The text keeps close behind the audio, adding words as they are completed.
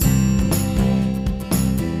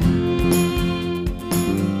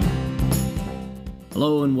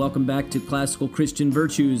Hello and welcome back to Classical Christian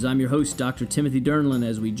Virtues. I'm your host, Dr. Timothy Dernlin,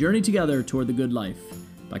 as we journey together toward the good life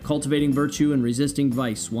by cultivating virtue and resisting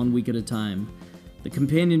vice one week at a time. The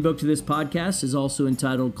companion book to this podcast is also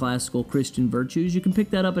entitled Classical Christian Virtues. You can pick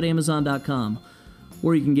that up at Amazon.com,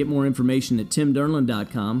 or you can get more information at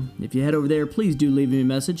timdernlin.com. If you head over there, please do leave me a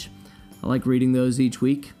message. I like reading those each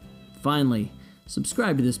week. Finally,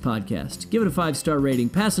 subscribe to this podcast, give it a 5-star rating,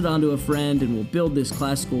 pass it on to a friend, and we'll build this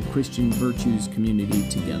classical Christian virtues community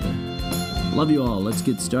together. Love you all. Let's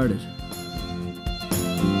get started.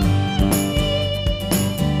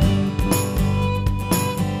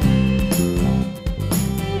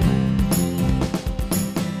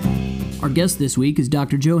 Our guest this week is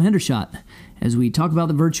Dr. Joe Hendershot. As we talk about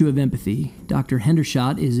the virtue of empathy, Dr.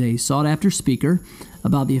 Hendershot is a sought-after speaker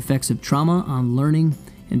about the effects of trauma on learning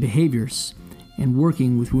and behaviors and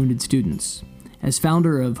working with wounded students. As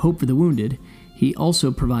founder of Hope for the Wounded, he also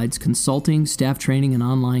provides consulting, staff training, and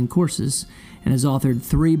online courses, and has authored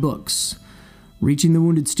 3 books: Reaching the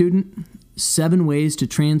Wounded Student, 7 Ways to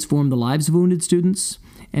Transform the Lives of Wounded Students,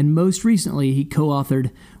 and most recently he co-authored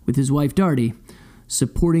with his wife Darty,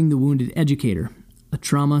 Supporting the Wounded Educator, a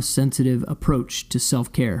trauma-sensitive approach to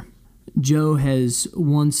self-care. Joe has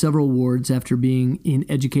won several awards after being in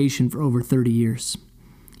education for over 30 years.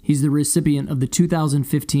 He's the recipient of the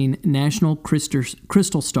 2015 National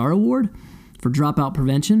Crystal Star Award for Dropout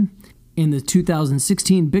Prevention and the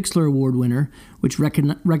 2016 Bixler Award winner, which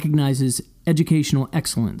recognizes educational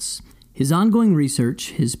excellence. His ongoing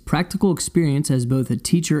research, his practical experience as both a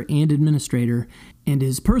teacher and administrator, and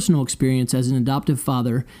his personal experience as an adoptive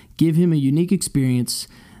father give him a unique experience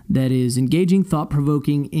that is engaging,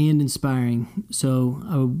 thought-provoking, and inspiring.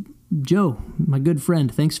 So, Joe, my good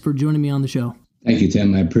friend, thanks for joining me on the show. Thank you,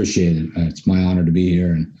 Tim. I appreciate it. It's my honor to be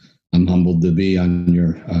here, and I'm humbled to be on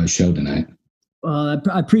your show tonight. I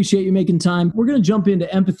appreciate you making time. We're going to jump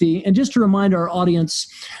into empathy. And just to remind our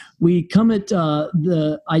audience, we come at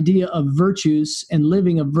the idea of virtues and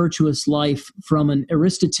living a virtuous life from an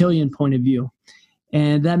Aristotelian point of view.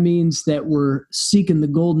 And that means that we're seeking the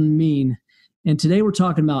golden mean. And today we're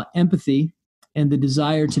talking about empathy and the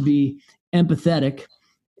desire to be empathetic.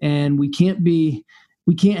 And we can't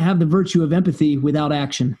have the virtue of empathy without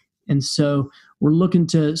action. And so we're looking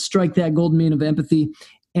to strike that golden mean of empathy.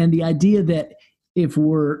 And the idea that if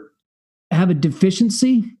have a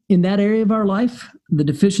deficiency in that area of our life, the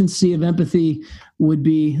deficiency of empathy would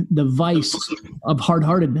be the vice of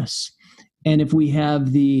hard-heartedness. And if we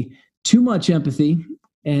have the too much empathy,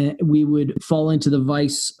 we would fall into the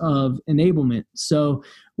vice of enablement. So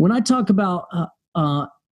when I talk about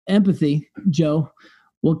empathy, Joe,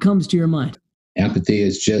 what comes to your mind? Empathy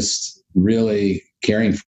is just really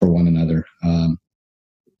caring for one another,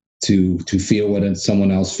 to feel what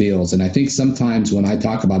someone else feels. And I think sometimes when I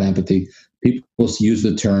talk about empathy, people use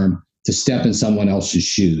the term to step in someone else's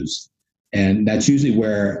shoes. And that's usually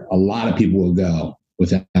where a lot of people will go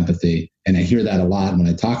with empathy. And I hear that a lot when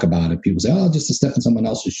I talk about it. People say, oh, just to step in someone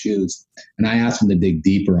else's shoes. And I ask them to dig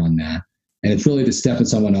deeper on that. And it's really to step in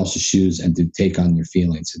someone else's shoes and to take on their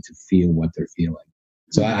feelings and to feel what they're feeling.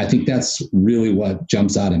 So I think that's really what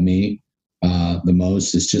jumps out at me the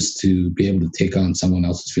most, is just to be able to take on someone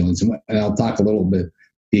else's feelings. And I'll talk a little bit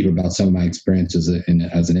deeper about some of my experiences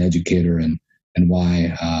as an educator and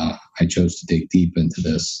why I chose to dig deep into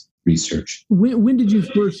this research. When did you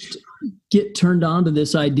first get turned on to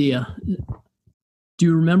this idea? Do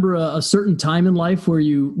you remember a certain time in life where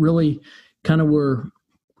you really kind of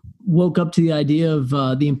woke up to the idea of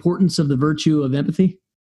the importance of the virtue of empathy?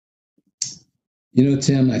 You know,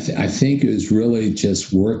 Tim, I think it was really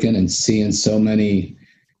just working and seeing so many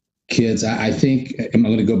kids. I think I'm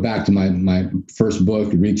going to go back to my first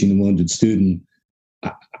book, Reaching the Wounded Student.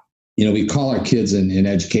 We call our kids in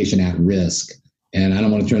education at risk. And I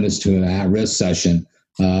don't want to turn this to an at-risk session,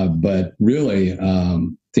 but really,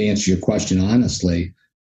 to answer your question honestly,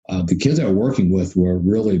 the kids I was working with were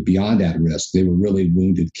really beyond at risk. They were really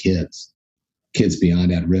wounded kids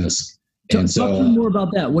beyond at risk. And so, talk more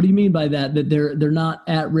about that. What do you mean by that? That they're not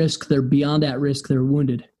at risk, they're beyond at risk, they're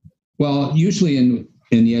wounded? Well, usually in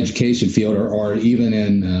the education field, or even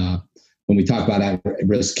in when we talk about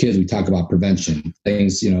at-risk kids, we talk about prevention.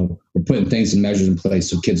 Things, we're putting things and measures in place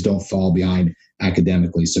so kids don't fall behind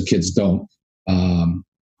academically, so kids don't,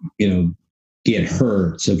 get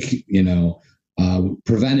hurt. So,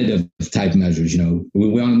 preventative type measures. We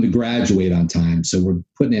want them to graduate on time, so we're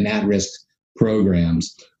putting in at-risk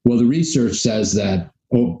programs. Well, the research says that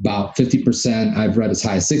about 50%, I've read as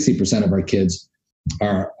high as 60% of our kids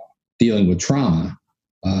are dealing with trauma.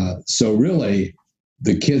 So really,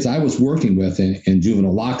 the kids I was working with in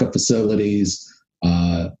juvenile lockup facilities,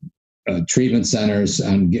 treatment centers.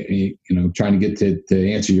 I'm trying to get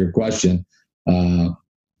to answer your question. I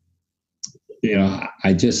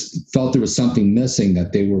just felt there was something missing,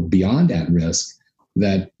 that they were beyond at risk.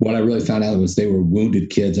 That what I really found out was they were wounded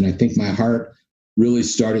kids. And I think my heart really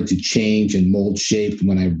started to change and mold shape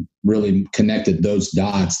when I really connected those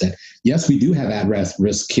dots, that yes, we do have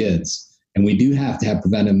at-risk kids, and we do have to have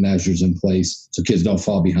preventive measures in place so kids don't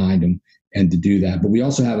fall behind them, and to do that. But we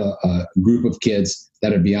also have a group of kids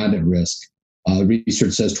that are beyond at risk.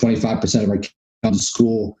 Research says 25% of our kids come to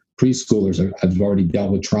school, preschoolers have already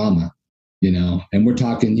dealt with trauma, and we're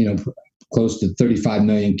talking, close to 35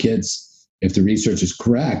 million kids, if the research is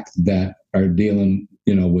correct, that are dealing,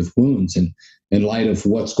 with wounds. And in light of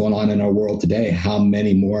what's going on in our world today, how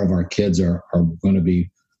many more of our kids are going to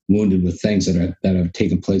be wounded with things that have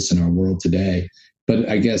taken place in our world today? But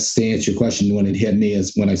I guess to answer your question, when it hit me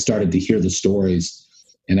is when I started to hear the stories,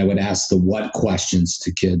 and I would ask the what questions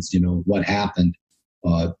to kids, what happened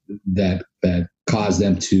that caused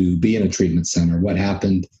them to be in a treatment center? What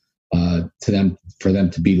happened to them for them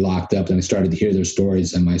to be locked up? And I started to hear their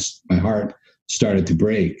stories, and my heart started to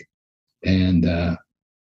break. And I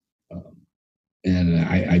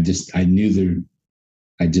just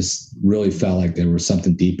really felt like there was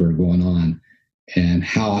something deeper going on. And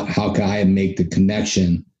how could I make the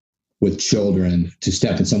connection with children to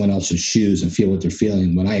step in someone else's shoes and feel what they're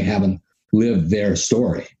feeling when I haven't lived their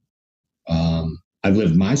story? I've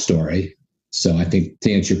lived my story. So I think,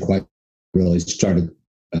 to answer your question, really started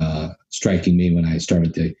striking me when I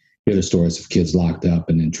started to hear the stories of kids locked up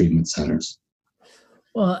and in treatment centers.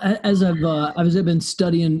 Well, as I've been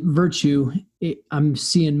studying virtue, I'm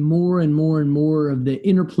seeing more and more and more of the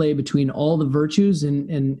interplay between all the virtues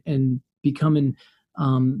and becoming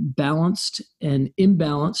balanced and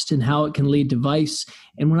imbalanced, and how it can lead to vice.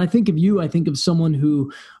 And when I think of you, I think of someone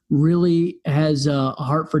who really has a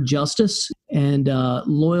heart for justice and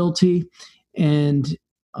loyalty. And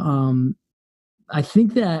I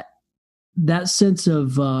think that sense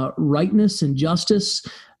of rightness and justice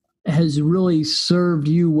has really served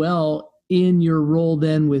you well in your role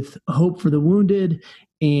then with Hope for the Wounded,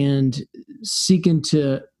 and seeking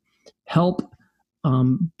to help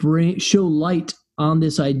show light on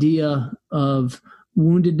this idea of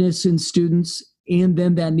woundedness in students, and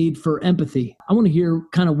then that need for empathy. I want to hear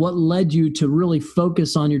kind of what led you to really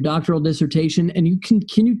focus on your doctoral dissertation, and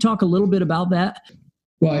can you talk a little bit about that?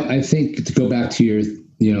 Well, I think to go back to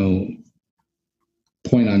your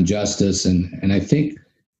point on justice, and I think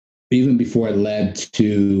even before it led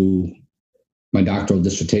to my doctoral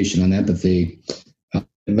dissertation on empathy, it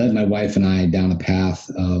led my wife and I down a path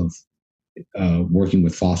of working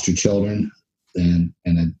with foster children and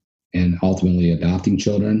ultimately adopting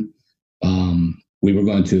children. We were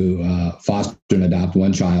going to foster and adopt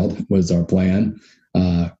one child was our plan.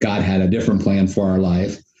 God had a different plan for our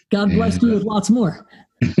life. God blessed you with lots more.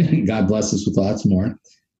 God bless us with lots more.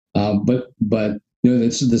 But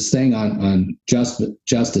this thing on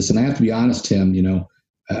justice, and I have to be honest, Tim,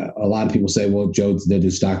 a lot of people say, well, Joe did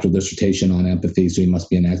his doctoral dissertation on empathy, so he must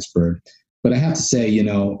be an expert. But I have to say,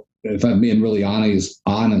 if I'm being really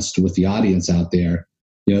honest with the audience out there,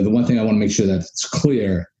 the one thing I want to make sure that it's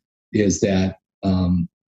clear is that,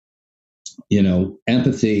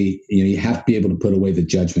 empathy, you have to be able to put away the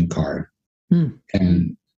judgment card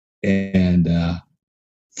and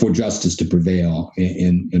for justice to prevail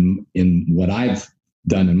in what I've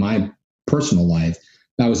done in my personal life.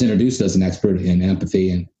 I was introduced as an expert in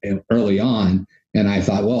empathy and early on, and I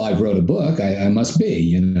thought, well, I wrote a book, I must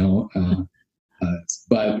be,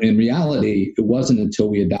 but in reality, it wasn't until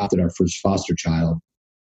we adopted our first foster child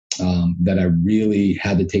that I really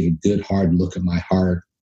had to take a good hard look at my heart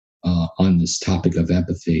on this topic of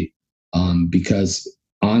empathy, because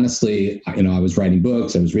honestly, I was writing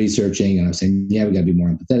books, I was researching, and I was saying, yeah, we got to be more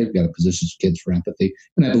empathetic. We got to position kids for empathy.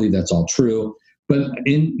 And I believe that's all true. But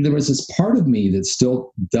there was this part of me that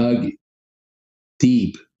still dug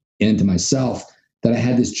deep into myself, that I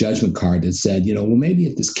had this judgment card that said, well, maybe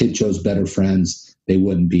if this kid chose better friends, they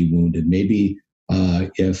wouldn't be wounded. Maybe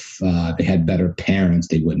if they had better parents,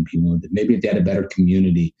 they wouldn't be wounded. Maybe if they had a better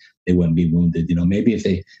community, they wouldn't be wounded. Maybe if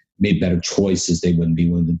they made better choices, they wouldn't be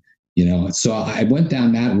wounded. So I went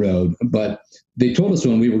down that road, but they told us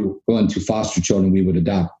when we were going to foster children, we would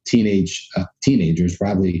adopt teenagers,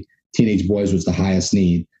 probably teenage boys was the highest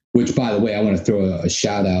need, which, by the way, I want to throw a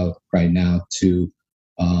shout out right now to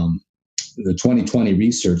the 2020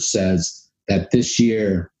 research says that this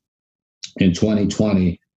year in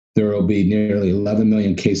 2020, there will be nearly 11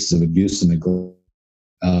 million cases of abuse and neglect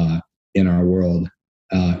in our world.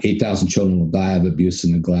 8,000 children will die of abuse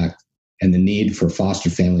and neglect. and the need for foster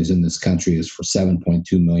families in this country is for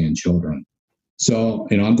 7.2 million children. So,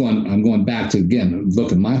 I'm going back to, again,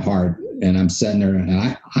 look at my heart, and I'm sitting there, and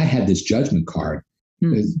I had this judgment card.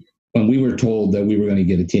 When we were told that we were going to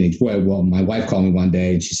get a teenage boy, well, my wife called me one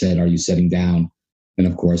day and she said, "Are you sitting down?" And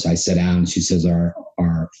of course I sat down, and she says, our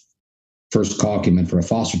first call came in for a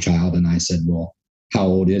foster child. And I said, "Well, how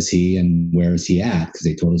old is he and where is he at?" Because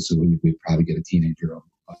they told us we'd probably get a teenager or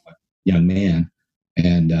a young man.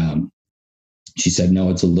 And she said, "No,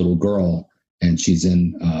 it's a little girl, and she's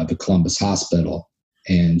in the Columbus hospital,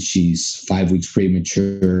 and she's 5 weeks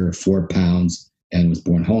premature, 4 pounds, and was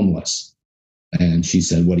born homeless." And she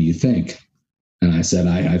said, "What do you think?" And I said,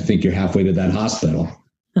 I think you're halfway to that hospital."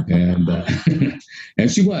 And and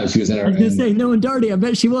she was in her. I was going to say, knowing Darty, I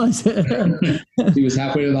bet she was. She was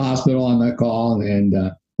halfway to the hospital on that call, and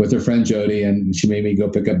with her friend Jody, and she made me go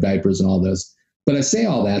pick up diapers and all this. But I say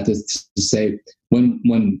all that to say, when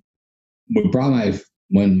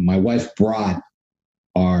my wife brought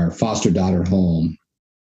our foster daughter home,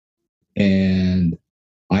 and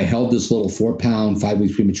I held this little 4 pound, 5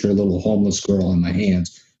 weeks premature little homeless girl in my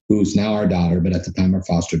hands, who's now our daughter, but at the time our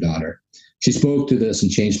foster daughter. She spoke to this and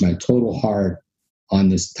changed my total heart on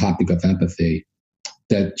this topic of empathy.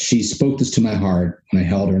 That she spoke this to my heart when I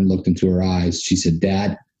held her and looked into her eyes. She said,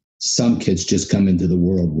 "Dad, some kids just come into the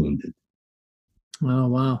world wounded." Oh,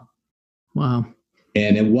 wow. Wow.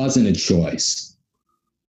 And it wasn't a choice.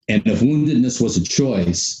 And if woundedness was a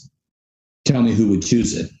choice, tell me who would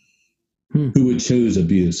choose it. Who would choose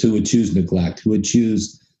abuse? Who would choose neglect? Who would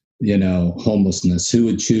choose, homelessness? Who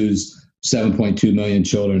would choose 7.2 million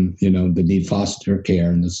children, that need foster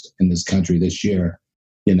care in this country this year?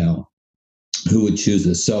 Who would choose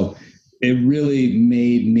this? So it really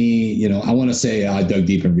made me, I want to say I dug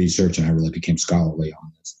deep in research and I really became scholarly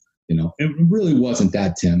on this. It really wasn't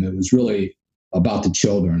that, Tim. It was really about the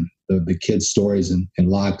children, the kids' stories in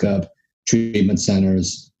lockup, treatment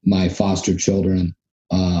centers, my foster children,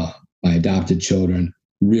 my adopted children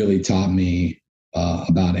really taught me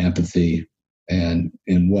about empathy and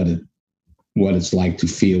what it's like to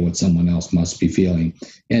feel what someone else must be feeling.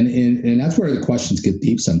 And that's where the questions get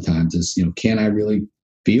deep sometimes is, can I really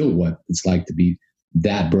feel what it's like to be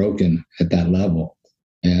that broken at that level?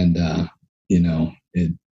 And,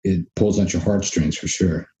 it pulls at your heartstrings for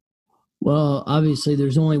sure. Well, obviously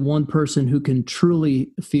there's only one person who can truly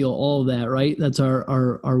feel all of that, right? That's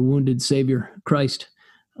our wounded Savior, Christ.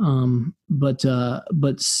 But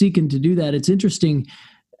seeking to do that, it's interesting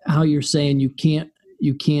how you're saying you can't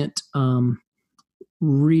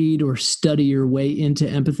read or study your way into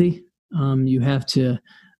empathy. You have to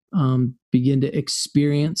begin to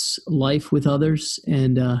experience life with others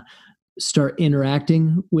and start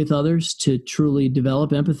interacting with others to truly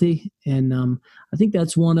develop empathy. And I think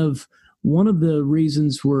that's one of the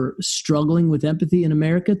reasons we're struggling with empathy in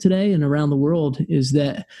America today and around the world is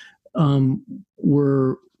that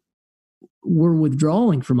we're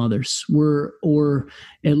withdrawing from others. Or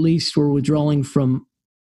at least we're withdrawing from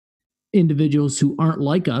individuals who aren't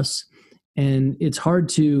like us. And it's hard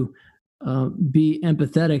to be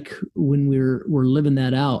empathetic when we're living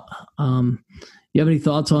that out. You have any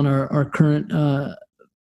thoughts on our current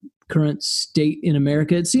state in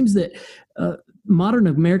America? It seems that modern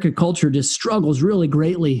American culture just struggles really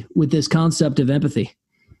greatly with this concept of empathy.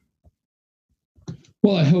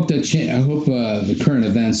 Well, I hope the current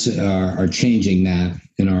events are changing that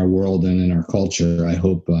in our world and in our culture. I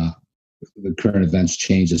hope the current events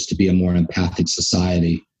change us to be a more empathic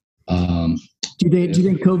society. Do you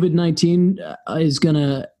think COVID-19 is going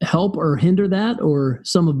to help or hinder that, or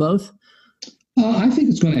some of both? I think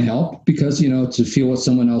it's going to help because, to feel what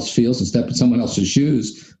someone else feels and step in someone else's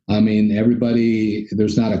shoes. I mean,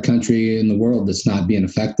 there's not a country in the world that's not being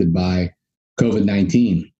affected by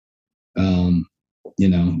COVID-19.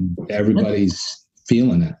 Everybody's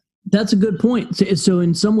feeling it. That's a good point. So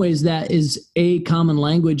in some ways, that is a common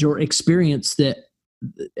language or experience that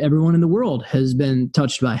everyone in the world has been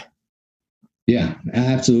touched by. Yeah,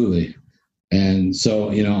 absolutely. And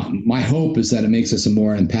so, my hope is that it makes us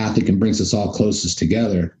more empathic and brings us all closest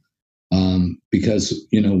together because,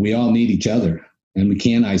 we all need each other and we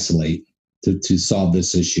can't isolate to solve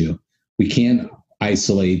this issue. We can't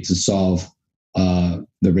isolate to solve the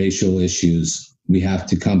racial issues. We have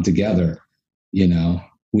to come together,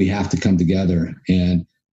 we have to come together. And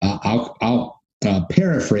I'll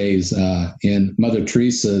paraphrase in Mother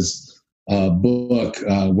Teresa's book,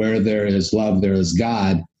 Where There Is Love, There Is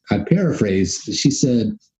God. I paraphrase, she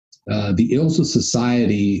said, the ills of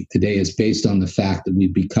society today is based on the fact that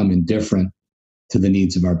we've become indifferent to the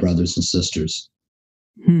needs of our brothers and sisters.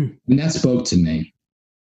 And that spoke to me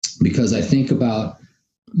because I think about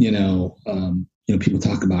People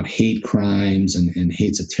talk about hate crimes, and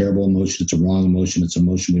hate's a terrible emotion. It's a wrong emotion. It's an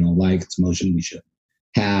emotion we don't like. It's an emotion we should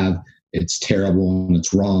have. It's terrible and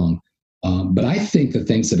it's wrong. But I think the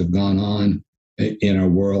things that have gone on in our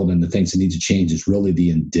world and the things that need to change is really the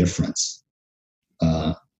indifference.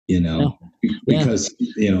 Because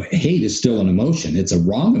hate is still an emotion. It's a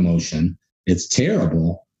wrong emotion. It's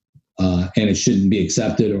terrible, and it shouldn't be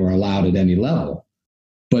accepted or allowed at any level.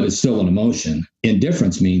 But it's still an emotion.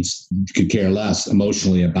 Indifference means you could care less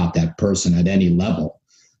emotionally about that person at any level.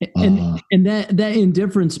 And that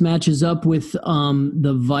indifference matches up with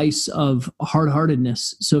the vice of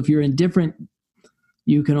hard-heartedness. So if you're indifferent,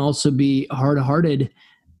 you can also be hard-hearted,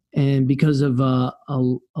 and because of a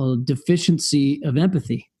deficiency of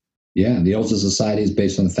empathy. Yeah, the ultimate society is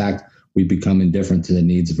based on the fact we become indifferent to the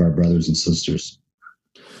needs of our brothers and sisters.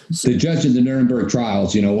 The judge in the Nuremberg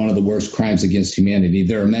trials, one of the worst crimes against humanity.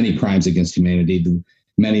 There are many crimes against humanity,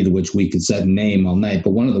 many of which we could set and name all night.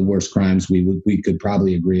 But one of the worst crimes we could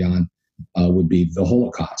probably agree on would be the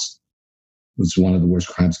Holocaust. It was one of the worst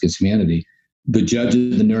crimes against humanity. The judge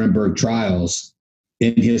of the Nuremberg trials,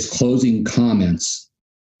 in his closing comments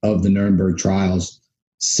of the Nuremberg trials,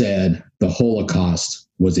 said the Holocaust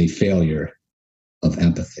was a failure of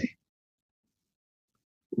empathy.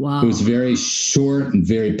 Wow. It was a very short and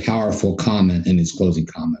very powerful comment in his closing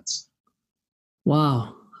comments.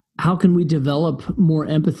 Wow. How can we develop more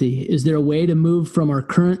empathy? Is there a way to move from our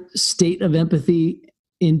current state of empathy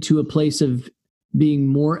into a place of being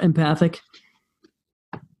more empathic?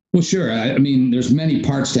 Well, sure. I mean, there's many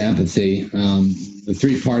parts to empathy. The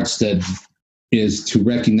three parts that is to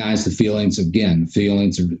recognize the feelings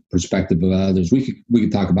of perspective of others. We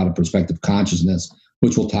could talk about a perspective consciousness,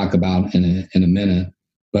 which we'll talk about in a minute.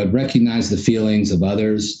 But recognize the feelings of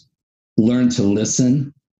others, learn to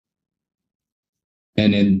listen,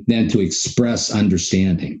 and then to express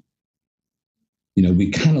understanding. We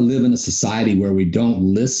kind of live in a society where we don't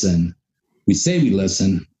listen. We say we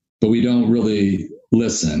listen, but we don't really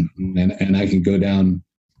listen. And I can go down,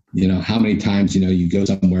 how many times, you go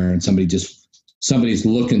somewhere and somebody's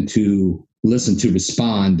looking to listen to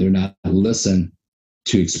respond. They're not listen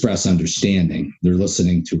to express understanding. They're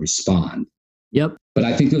listening to respond. Yep. But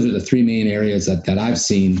I think those are the three main areas that I've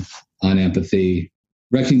seen on empathy.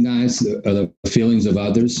 Recognize the feelings of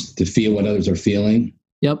others, to feel what others are feeling.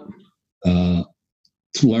 Yep. To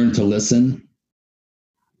learn to listen,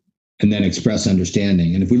 and then express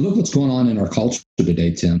understanding. And if we look what's going on in our culture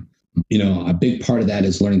today, Tim, a big part of that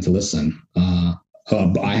is learning to listen. I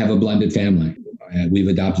have a blended family. We've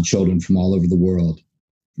adopted children from all over the world,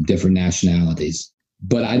 different nationalities.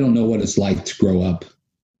 But I don't know what it's like to grow up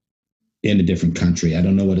in a different country. I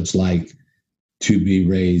don't know what it's like to be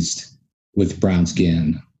raised with brown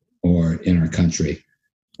skin, or in our country,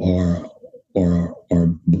 or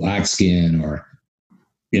black skin, or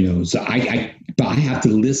so I have to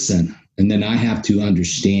listen, and then I have to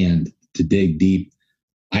understand, to dig deep.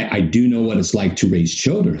 I do know what it's like to raise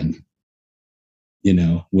children,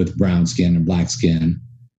 with brown skin and black skin,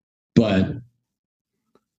 but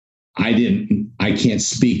I can't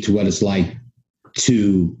speak to what it's like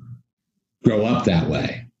to grow up that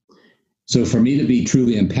way. So for me to be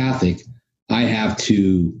truly empathic, I have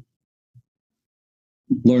to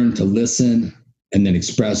learn to listen and then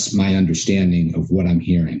express my understanding of what I'm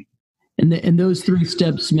hearing. And those three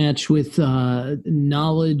steps match with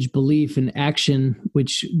knowledge, belief, and action,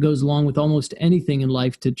 which goes along with almost anything in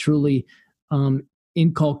life to truly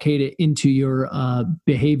inculcate it into your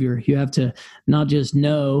behavior. You have to not just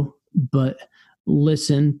know, but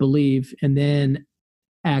listen, believe, and then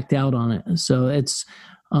act out on it. So it's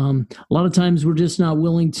a lot of times we're just not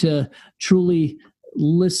willing to truly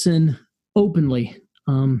listen openly,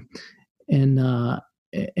 and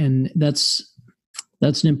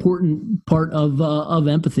that's an important part of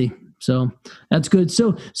empathy. So that's good.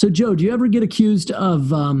 So Joe, do you ever get accused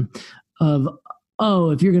of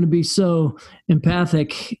if you're going to be so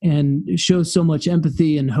empathic and show so much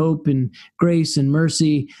empathy and hope and grace and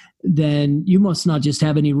mercy, then you must not just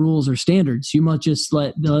have any rules or standards. You must just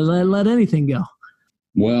let anything go.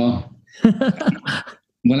 Well,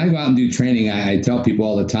 when I go out and do training, I tell people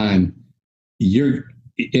all the time,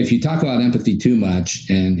 if you talk about empathy too much,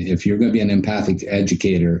 and if you're going to be an empathic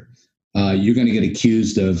educator, you're going to get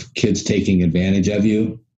accused of kids taking advantage of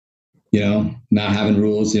you, not having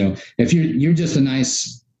rules. If you're just a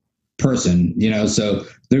nice person, so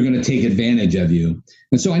they're going to take advantage of you.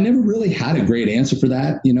 And so I never really had a great answer for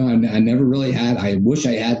that. I never really had. I wish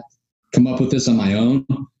I had come up with this on my own,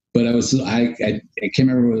 but I can't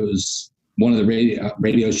remember if it was one of the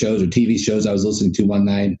radio shows or TV shows I was listening to one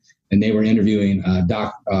night, and they were interviewing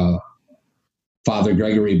Father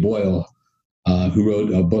Gregory Boyle, who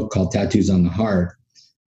wrote a book called Tattoos on the Heart.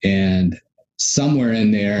 And somewhere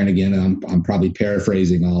in there, and again, I'm probably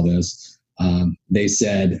paraphrasing all this, they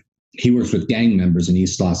said he works with gang members in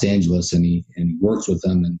East Los Angeles, and he works with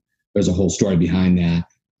them, and there's a whole story behind that.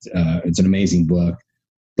 It's an amazing book.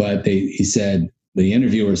 But he said, the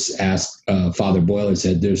interviewers asked Father Boyle,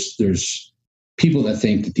 said, there's people that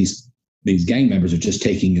think that these gang members are just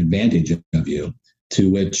taking advantage of you. To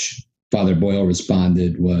which Father Boyle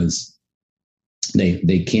responded was,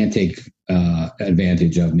 they can't take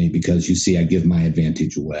advantage of me, because you see, I give my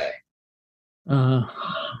advantage away.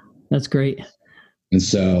 That's great. And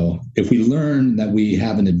so if we learn that we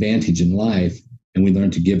have an advantage in life and we learn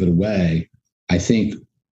to give it away, I think,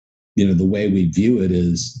 the way we view it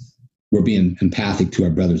is we're being empathic to our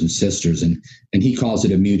brothers and sisters. And he calls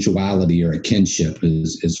it a mutuality or a kinship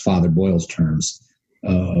is Father Boyle's terms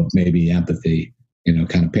of maybe empathy,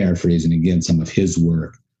 kind of paraphrasing again some of his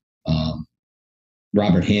work.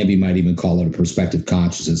 Robert Hamby might even call it a perspective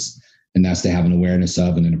consciousness, and that's to have an awareness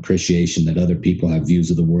of and an appreciation that other people have views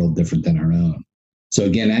of the world different than our own. So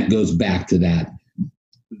again, that goes back to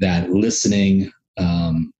that listening,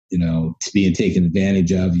 to being taken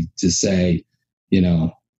advantage of, to say,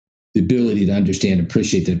 the ability to understand and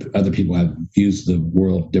appreciate that other people have views of the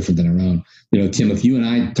world different than our own. Tim, if you and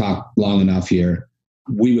I talk long enough here,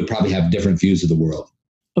 we would probably have different views of the world.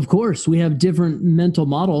 Of course, we have different mental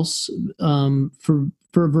models for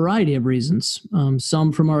a variety of reasons.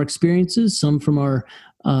 Some from our experiences, some from our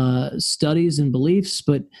studies and beliefs.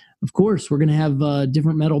 But of course, we're going to have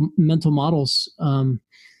different mental models,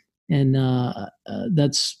 and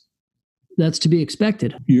that's to be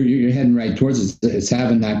expected. You're heading right towards it. It's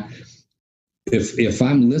having that. If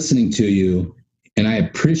I'm listening to you and I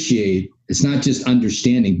appreciate, it's not just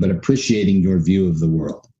understanding, but appreciating your view of the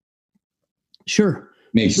world. Sure.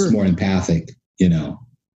 Makes us more empathic,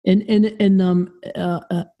 And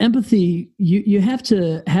empathy, you have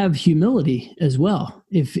to have humility as well.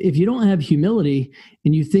 If you don't have humility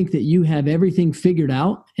and you think that you have everything figured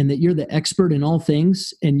out and that you're the expert in all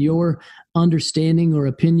things and your understanding or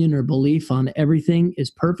opinion or belief on everything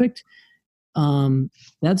is perfect,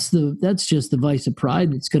 that's just the vice of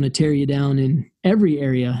pride that's going to tear you down in every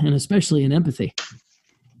area, and especially in empathy.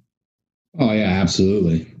 Oh yeah,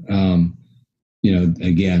 absolutely.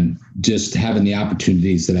 Again, just having the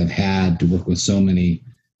opportunities that I've had to work with so many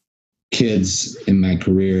kids in my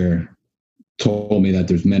career told me that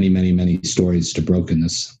there's many, many, many stories to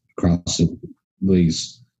brokenness across the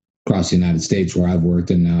United States where I've worked,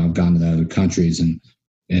 and now I've gone to the other countries and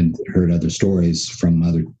heard other stories from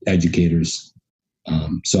other educators.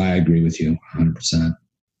 So I agree with you 100%.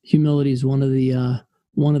 Humility is one of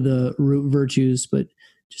the root virtues, but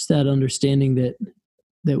just that understanding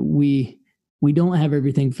that we don't have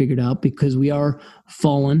everything figured out because we are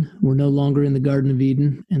fallen. We're no longer in the Garden of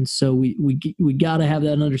Eden. And so we got to have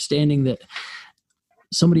that understanding that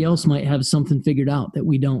somebody else might have something figured out that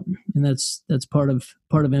we don't. And that's part of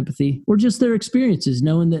empathy, or just their experiences,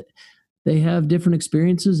 knowing that they have different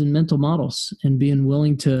experiences and mental models, and being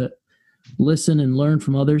willing to listen and learn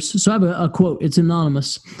from others. So I have a quote. It's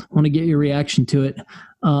anonymous. I want to get your reaction to it.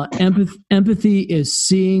 Empathy is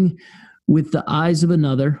seeing with the eyes of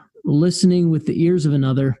another, listening with the ears of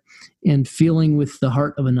another, and feeling with the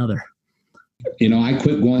heart of another. I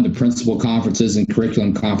quit going to principal conferences and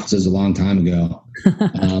curriculum conferences a long time ago,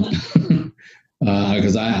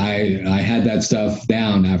 because I had that stuff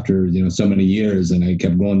down after so many years, and I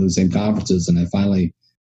kept going to the same conferences, and I finally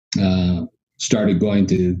started going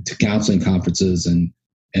to counseling conferences and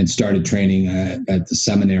started training at the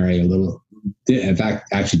seminary a little. In fact,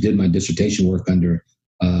 actually did my dissertation work under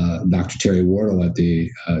Dr. Terry Wardle at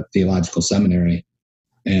the Theological Seminary,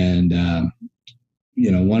 and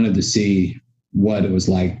wanted to see what it was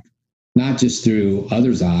like, not just through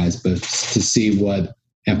others' eyes, but to see what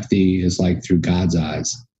empathy is like through God's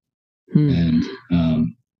eyes, and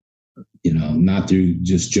not through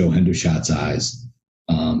just Joe Hendershot's eyes.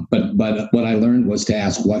 But what I learned was to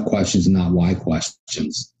ask what questions and not why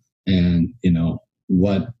questions, and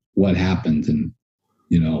what happened, and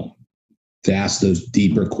to ask those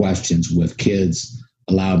deeper questions with kids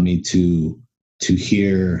allowed me to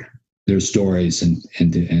hear their stories and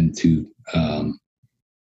to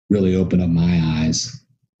really open up my eyes,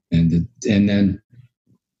 and then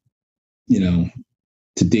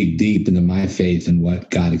to dig deep into my faith and what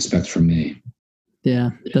God expects from me. Yeah,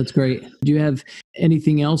 that's great. Do you have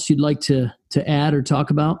anything else you'd like to add or talk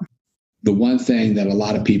about? The one thing that a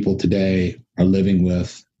lot of people today are living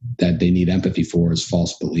with that they need empathy for is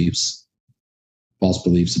false beliefs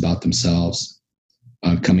about themselves,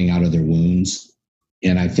 coming out of their wounds.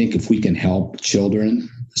 And I think if we can help children,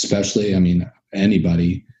 especially, I mean,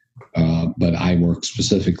 anybody, but I work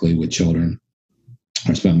specifically with children.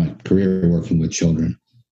 I spent my career working with children.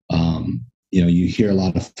 You hear a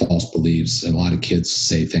lot of false beliefs. A lot of kids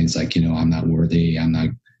say things like, I'm not worthy. I'm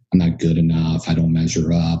not good enough. I don't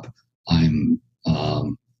measure up. I'm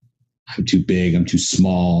too big. I'm too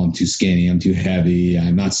small. I'm too skinny. I'm too heavy.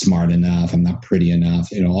 I'm not smart enough. I'm not pretty enough.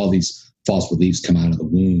 All these false beliefs come out of the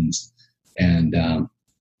wounds. And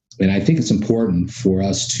I think it's important for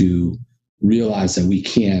us to realize that we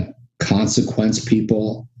can't consequence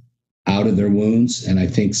people out of their wounds. And I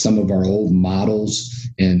think some of our old models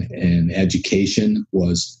in education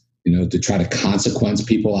was, to try to consequence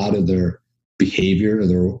people out of their behavior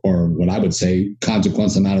or what I would say,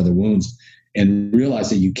 consequence them out of their wounds, and realize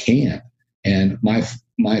that you can't. And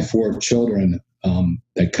my 4 children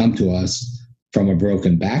that come to us from a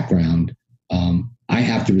broken background, I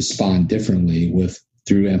have to respond differently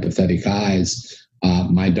through empathetic eyes.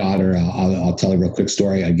 My daughter, I'll tell a real quick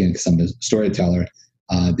story again because I'm a storyteller.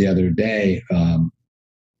 The other day,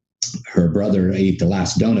 her brother ate the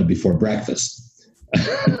last donut before breakfast.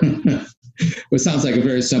 Which sounds like a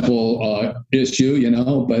very simple issue,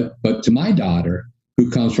 but to my daughter, who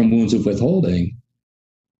comes from wounds of withholding,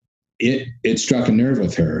 it struck a nerve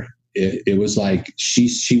with her. It was like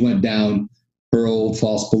she went down her old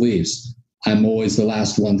false beliefs. I'm always the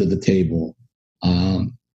last one to the table.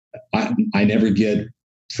 I never get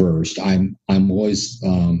first. I'm always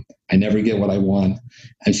I never get what I want.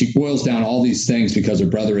 And she boils down all these things because her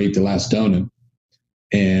brother ate the last donut.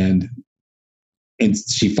 And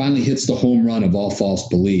she finally hits the home run of all false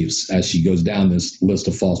beliefs as she goes down this list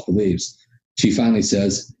of false beliefs. She finally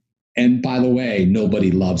says, and by the way,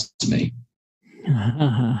 nobody loves me.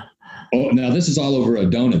 Oh, now this is all over a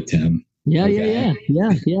donut, Tim. Yeah, okay?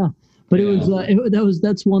 Yeah. But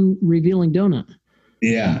that's one revealing donut.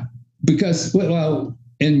 Yeah, because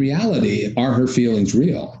in reality, are her feelings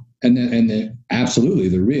real? And absolutely,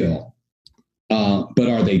 they're real. But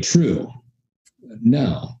are they true?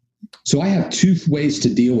 No. So I have 2 ways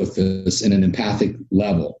to deal with this in an empathic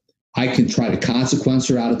level. I can try to consequence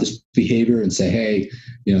her out of this behavior and say, hey,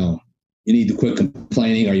 you need to quit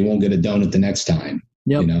complaining or you won't get a donut the next time.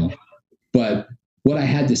 Yep. But what I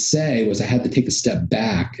had to say was I had to take a step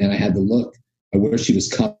back and I had to look at where she was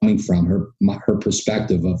coming from, her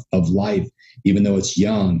perspective of life, even though it's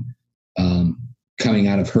young, coming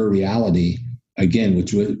out of her reality, again,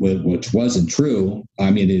 which wasn't true. I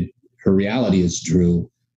mean, her reality is true.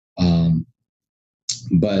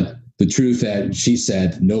 But the truth that she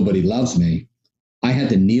said, nobody loves me, I had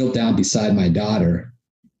to kneel down beside my daughter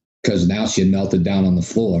because now she had melted down on the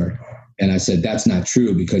floor. And I said, that's not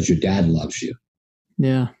true because your dad loves you.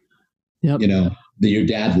 Yeah. Yep. Your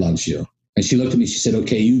dad loves you. And she looked at me, she said,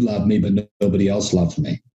 okay, you love me, but nobody else loves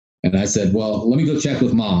me. And I said, well, let me go check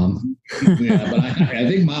with mom. Yeah, but I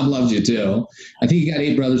think mom loves you too. I think you got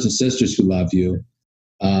 8 brothers and sisters who love you.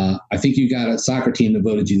 I think you got a soccer team that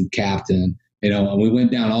voted you the captain. And we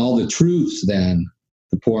went down all the truths then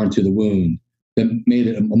to pour into the wound that made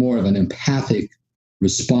it more of an empathic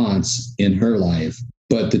response in her life.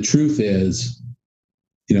 But the truth is,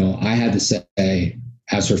 I had to say,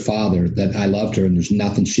 as her father, that I loved her and there's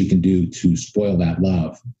nothing she can do to spoil that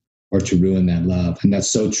love or to ruin that love. And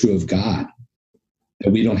that's so true of God,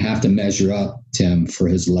 that we don't have to measure up, Tim, for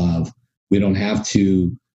his love. We don't have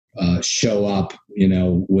to show up,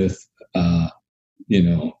 with,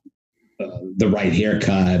 the right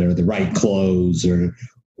haircut or the right clothes or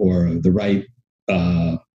the right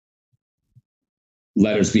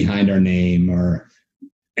letters behind our name or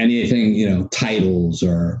anything, titles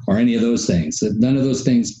or any of those things. None of those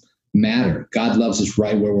things matter. God loves us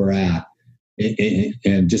right where we're at.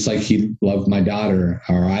 And just like he loved my daughter,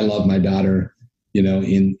 or I love my daughter,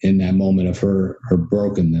 in that moment of her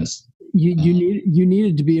brokenness. You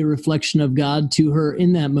needed to be a reflection of God to her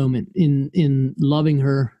in that moment, in loving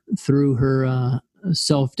her through her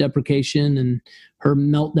self-deprecation and her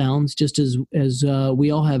meltdowns, just as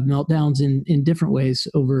we all have meltdowns in different ways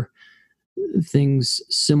over things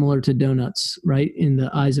similar to donuts, right? In the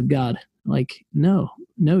eyes of God, like, no,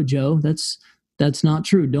 Joe, that's not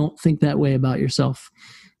true. Don't think that way about yourself.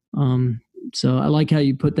 So I like how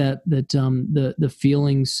you put that the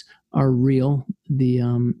feelings are real,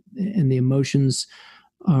 and the emotions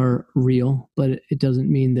are real, but it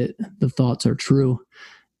doesn't mean that the thoughts are true.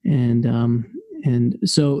 And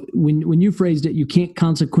so when you phrased it, you can't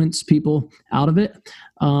consequence people out of it.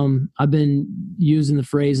 I've been using the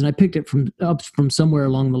phrase, and I picked it from somewhere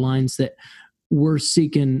along the lines that we're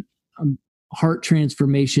seeking heart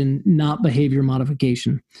transformation, not behavior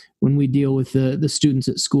modification. When we deal with the students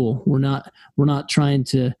at school, we're not trying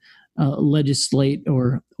to legislate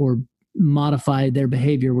or modify their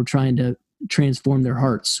behavior. We're trying to transform their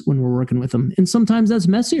hearts when we're working with them. And sometimes that's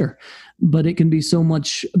messier, but it can be so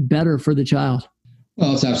much better for the child.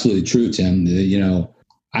 Well, it's absolutely true, Tim.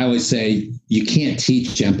 I always say you can't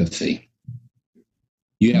teach empathy.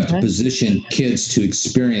 You have to position kids to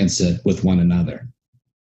experience it with one another.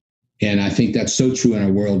 And I think that's so true in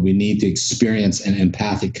our world. We need to experience an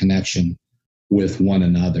empathic connection with one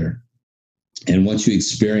another. And once you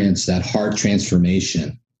experience that heart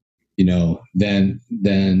transformation, then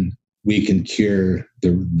we can cure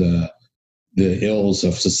the ills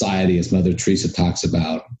of society, as Mother Teresa talks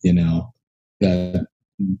about. That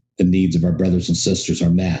the needs of our brothers and sisters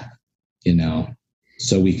are met.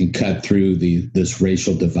 So we can cut through this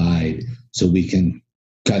racial divide. So we can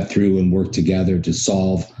cut through and work together to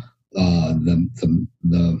solve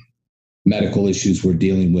the medical issues we're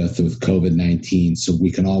dealing with COVID-19. So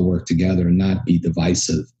we can all work together and not be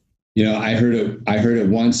divisive. I heard it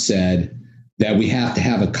once said that we have to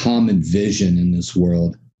have a common vision in this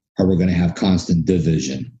world, or we're going to have constant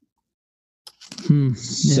division. Yeah.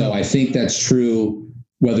 So I think that's true,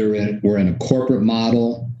 whether we're in a corporate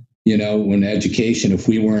model, when education, if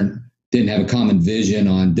we didn't have a common vision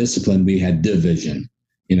on discipline, we had division.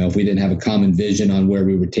 If we didn't have a common vision on where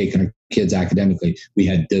we were taking our kids academically, we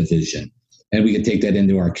had division. And we could take that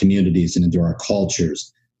into our communities and into our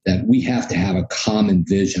cultures, that we have to have a common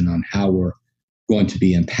vision on how we're going to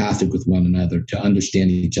be empathic with one another, to understand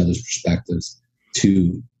each other's perspectives,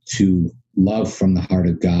 to love from the heart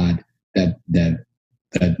of God, that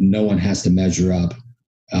no one has to measure up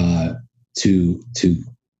to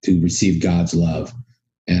receive God's love.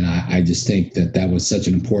 And I just think that was such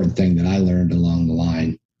an important thing that I learned along the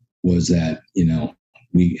line, was that,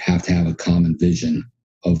 we have to have a common vision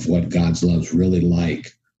of what God's love's really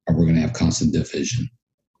like, or we're going to have constant division.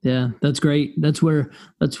 Yeah, that's great. That's where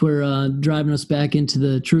driving us back into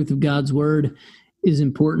the truth of God's word is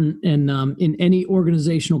important. And in any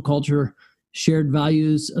organizational culture, shared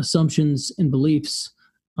values, assumptions, and beliefs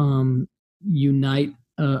unite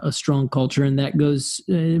a strong culture, and that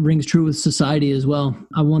rings true with society as well.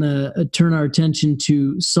 I want to turn our attention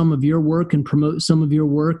to some of your work and promote some of your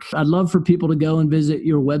work. I'd love for people to go and visit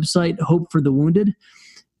your website, Hope for the Wounded.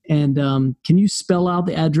 And can you spell out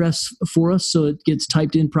the address for us so it gets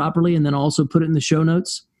typed in properly, and then also put it in the show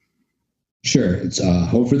notes? Sure. It's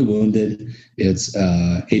Hope for the Wounded. It's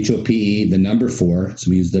HOPE, the number 4.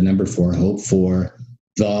 So we use the number 4, Hope for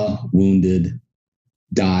the Wounded.org.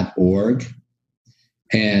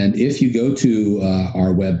 And if you go to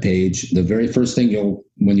our webpage, the very first thing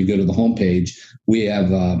when you go to the homepage, we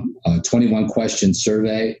have a 21-question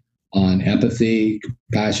survey on empathy,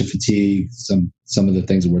 compassion, fatigue, some of the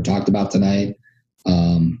things that were talked about tonight.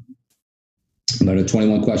 About a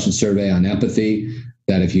 21-question survey on empathy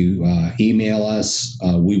that if you email us,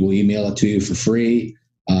 we will email it to you for free.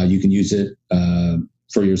 You can use it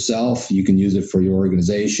for yourself. You can use it for your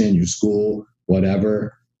organization, your school,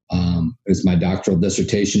 whatever. It's my doctoral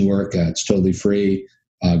dissertation work. It's totally free.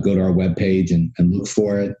 Go to our webpage and look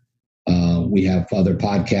for it. We have other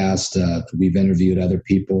podcasts. We've interviewed other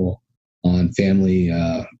people on family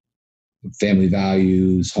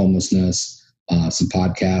values, homelessness, some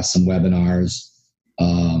podcasts, some webinars.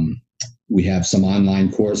 We have some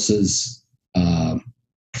online courses,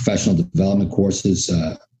 professional development courses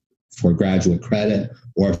for graduate credit,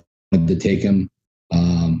 or if you want to take them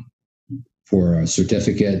for a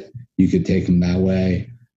certificate, you could take them that way.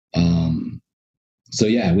 So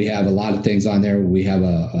yeah, we have a lot of things on there. We have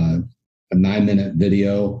a 9-minute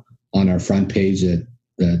video on our front page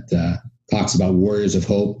that talks about Warriors of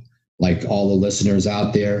Hope, like all the listeners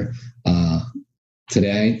out there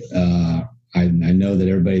today. I know that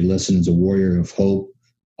everybody listening is a warrior of hope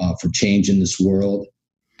for change in this world.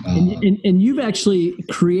 And you've actually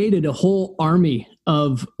created a whole army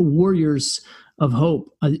of warriors of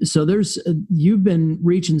hope. So you've been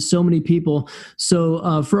reaching so many people.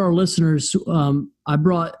 So for our listeners, I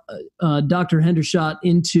brought Dr. Hendershot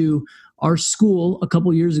into our school a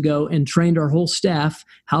couple years ago and trained our whole staff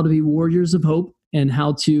how to be warriors of hope and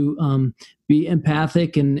how to be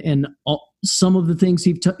empathic and some of the things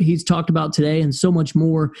he's talked about today and so much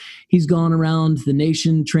more. He's gone around the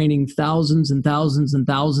nation training thousands and thousands and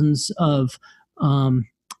thousands of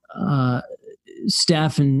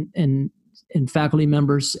staff and faculty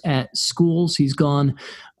members at schools. He's gone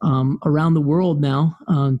around the world now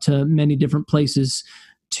to many different places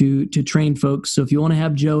to train folks. So if you want to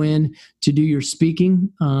have Joe in to do your speaking,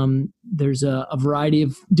 there's a variety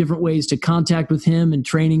of different ways to contact with him and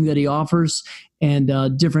training that he offers, and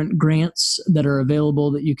different grants that are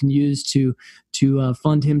available that you can use to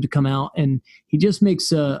fund him to come out. And he just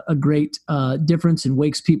makes a great difference and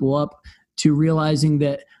wakes people up to realizing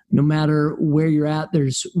that no matter where you're at,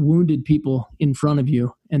 there's wounded people in front of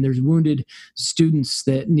you, and there's wounded students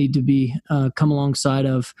that need to be come alongside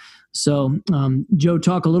of. So, Joe,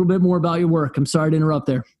 talk a little bit more about your work. I'm sorry to interrupt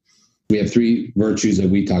there. We have 3 virtues that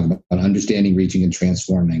we talk about: understanding, reaching, and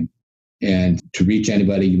transforming. And to reach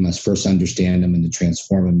anybody, you must first understand them, and to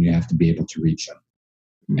transform them, you have to be able to reach them.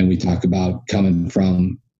 And we talk about coming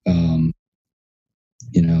from,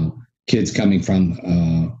 kids coming from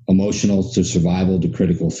emotional to survival to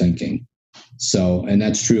critical thinking. So, and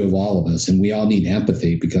that's true of all of us. And we all need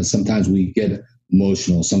empathy, because sometimes we get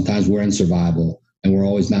emotional, sometimes we're in survival, and we're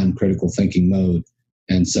always not in critical thinking mode.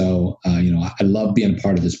 And so, I love being a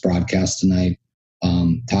part of this broadcast tonight,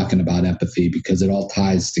 talking about empathy, because it all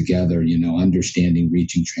ties together, understanding,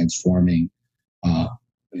 reaching, transforming,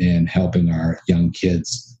 and helping our young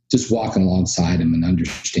kids, just walking alongside them and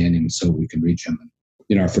understanding them so we can reach them.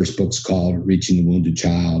 Our first book's called Reaching the Wounded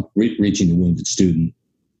Child, Reaching the Wounded Student.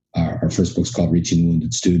 Our first book's called Reaching the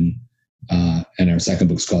Wounded Student. And our second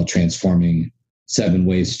book's called Transforming 7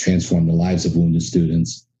 Ways to Transform the Lives of Wounded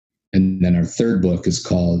Students. And then our third book is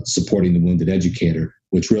called Supporting the Wounded Educator,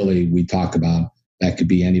 which really we talk about. That could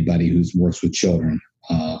be anybody who works with children,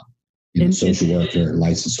 social worker,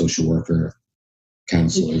 licensed social worker,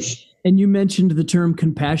 counselors. And you mentioned the term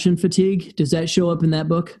compassion fatigue. Does that show up in that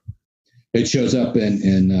book? It shows up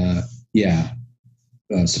in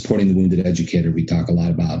Supporting the Wounded Educator. We talk a lot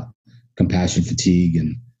about compassion fatigue,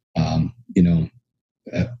 and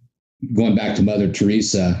going back to Mother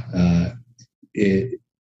Teresa.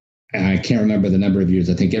 I can't remember the number of years.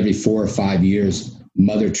 I think every 4 or 5 years,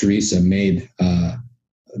 Mother Teresa made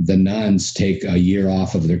the nuns take a year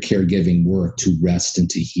off of their caregiving work to rest and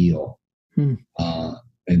to heal.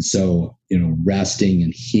 And so, resting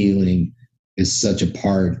and healing is such a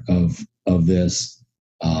part of this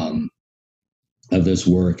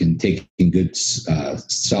work, and taking good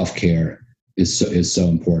self-care is so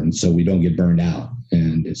important, so we don't get burned out.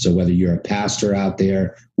 And so whether you're a pastor out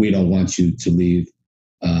there, we don't want you to leave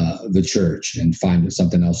the church and find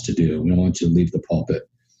something else to do. We don't want you to leave the pulpit.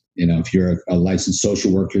 If you're a licensed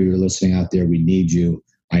social worker, you're listening out there, we need you.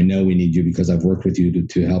 I know we need you, because I've worked with you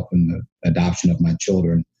to help in the adoption of my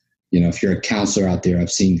children. If you're a counselor out there,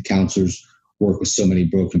 I've seen counselors work with so many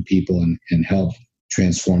broken people and help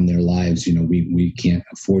transform their lives. We can't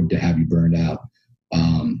afford to have you burned out.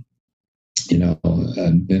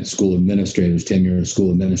 School administrators, 10-year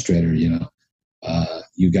school administrator, you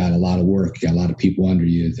got a lot of work, you got a lot of people under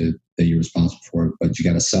you that you're responsible for, but you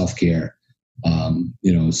got to self-care.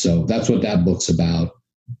 So that's what that book's about.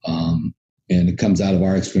 And it comes out of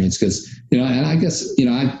our experience, because, and I guess,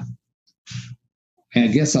 I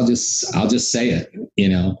guess I'll just say it,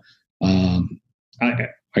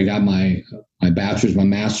 I got my bachelor's, my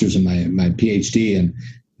master's, and my PhD,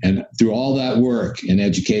 and through all that work in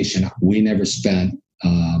education, we never spent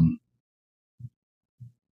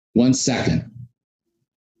 1 second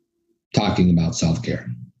talking about self-care.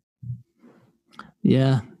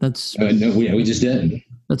 Yeah, that's no, we just didn't.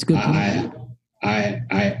 That's good.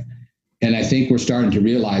 And I think we're starting to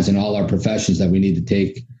realize in all our professions that we need to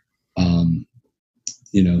take,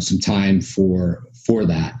 some time for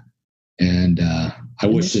that. And I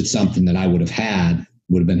wish that something that I would have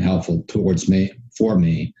been helpful for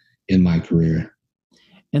me in my career.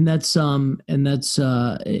 And that's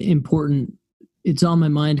important. It's on my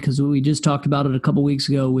mind because we just talked about it a couple weeks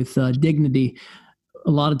ago with dignity.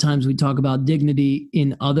 A lot of times we talk about dignity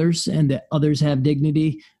in others and that others have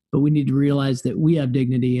dignity, but we need to realize that we have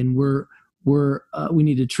dignity, and we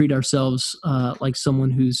need to treat ourselves like someone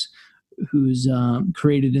who's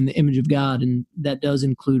created in the image of God. And that does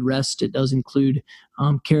include rest. It does include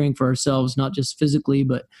caring for ourselves, not just physically,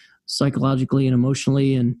 but psychologically and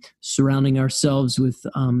emotionally, and surrounding ourselves with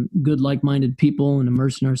good, like-minded people, and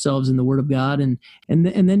immersing ourselves in the Word of God, and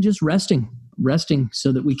then just resting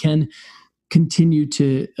so that we can continue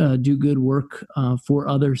to do good work for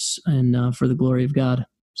others and for the glory of God.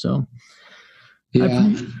 So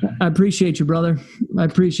yeah. I appreciate you, brother. I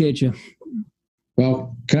appreciate you.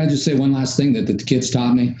 Well, can I just say one last thing that the kids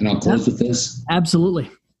taught me, and I'll close with this? Absolutely.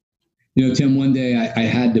 Tim, one day I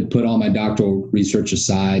had to put all my doctoral research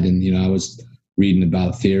aside, and, I was reading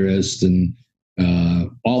about theorists and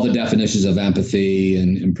all the definitions of empathy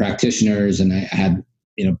and practitioners, and I had,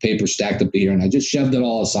 papers stacked up here, and I just shoved it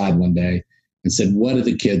all aside one day and said, what do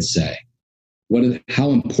the kids say?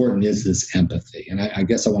 how important is this empathy? And I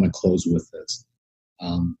guess I want to close with this.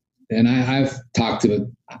 And I've talked to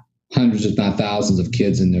hundreds, if not thousands, of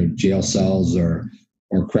kids in their jail cells or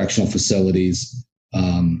correctional facilities.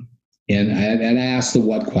 And I asked the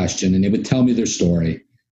what question, and they would tell me their story.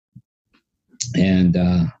 And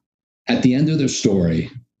at the end of their story,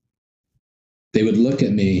 they would look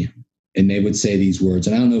at me and they would say these words.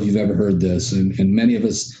 And I don't know if you've ever heard this, and many of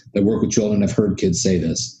us that work with children have heard kids say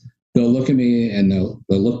this. They'll look at me and they'll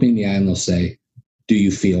look me in the eye and they'll say, "Do you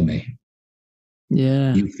feel me?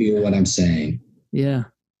 Yeah. You feel what I'm saying?" Yeah.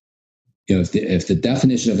 You know, if the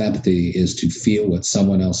definition of empathy is to feel what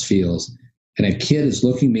someone else feels, and a kid is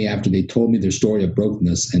looking at me after they told me their story of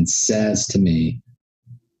brokenness and says to me,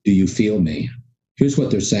 "Do you feel me?" Here's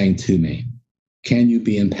what they're saying to me. Can you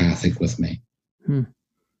be empathic with me?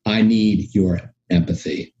 I need your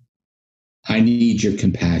empathy. I need your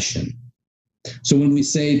compassion. So when we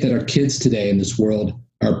say that our kids today in this world,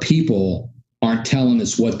 our people aren't telling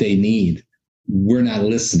us what they need, we're not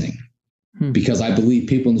listening. Because I believe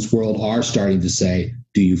people in this world are starting to say,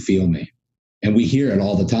 "Do you feel me?" And we hear it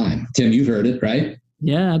all the time. Tim, you've heard it, right?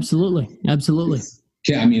 Yeah, absolutely. Absolutely.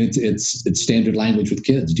 Yeah, I mean, it's standard language with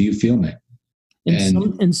kids. Do you feel me?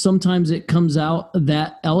 And sometimes it comes out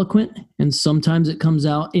that eloquent, and sometimes it comes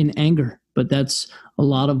out in anger. But that's a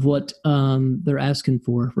lot of what they're asking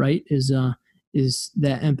for, right? Is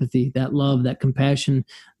that empathy, that love, that compassion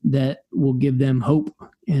that will give them hope,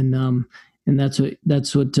 and that's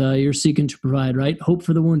what you're seeking to provide, right? Hope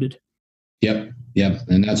for the wounded. Yep,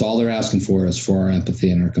 and that's all they're asking for is for our empathy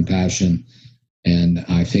and our compassion. And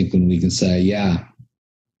I think when we can say, "Yeah,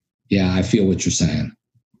 I feel what you're saying,"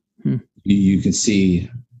 you can see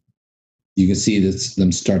this,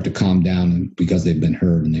 them start to calm down because they've been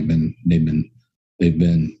heard and they've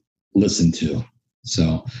been listened to.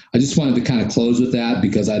 So I just wanted to kind of close with that,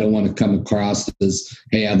 because I don't want to come across as,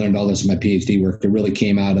 "Hey, I learned all this in my PhD work." It really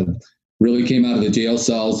came out of the jail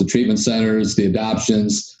cells, the treatment centers, the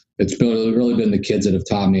adoptions. It's really been the kids that have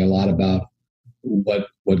taught me a lot about what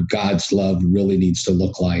God's love really needs to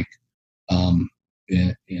look like.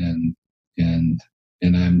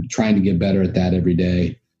 And I'm trying to get better at that every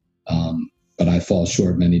day. But I fall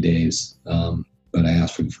short many days. But I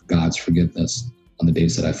ask for God's forgiveness on the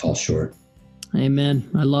days that I fall short. Amen.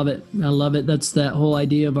 I love it. That's that whole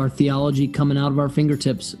idea of our theology coming out of our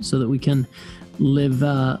fingertips so that we can live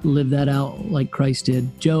that out like Christ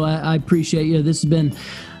did. Joe, I appreciate you. This has been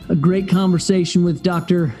a great conversation with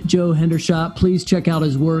Dr. Joe Hendershot. Please check out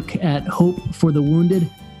his work at Hope for the Wounded.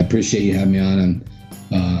 I appreciate you having me on, and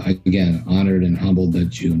again, honored and humbled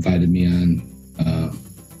that you invited me on.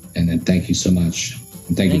 And then thank you so much.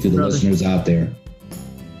 And thank you to the brother. Listeners out there.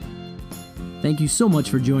 Thank you so much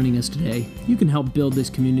for joining us today. You can help build this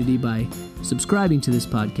community by subscribing to this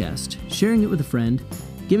podcast, sharing it with a friend,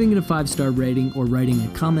 giving it a 5-star rating, or writing a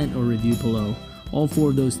comment or review below. All 4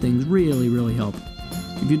 of those things really, really help.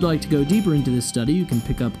 If you'd like to go deeper into this study, you can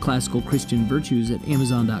pick up Classical Christian Virtues at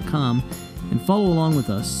Amazon.com and follow along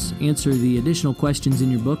with us, answer the additional questions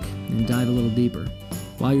in your book, and dive a little deeper.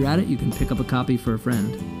 While you're at it, you can pick up a copy for a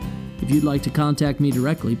friend. If you'd like to contact me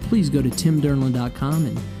directly, please go to timdernland.com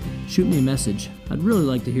and shoot me a message. I'd really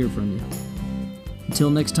like to hear from you. Until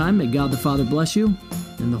next time, may God the Father bless you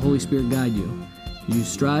and the Holy Spirit guide you. You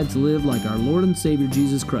strive to live like our Lord and Savior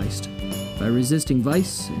Jesus Christ by resisting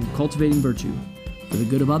vice and cultivating virtue for the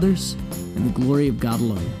good of others and the glory of God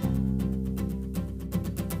alone.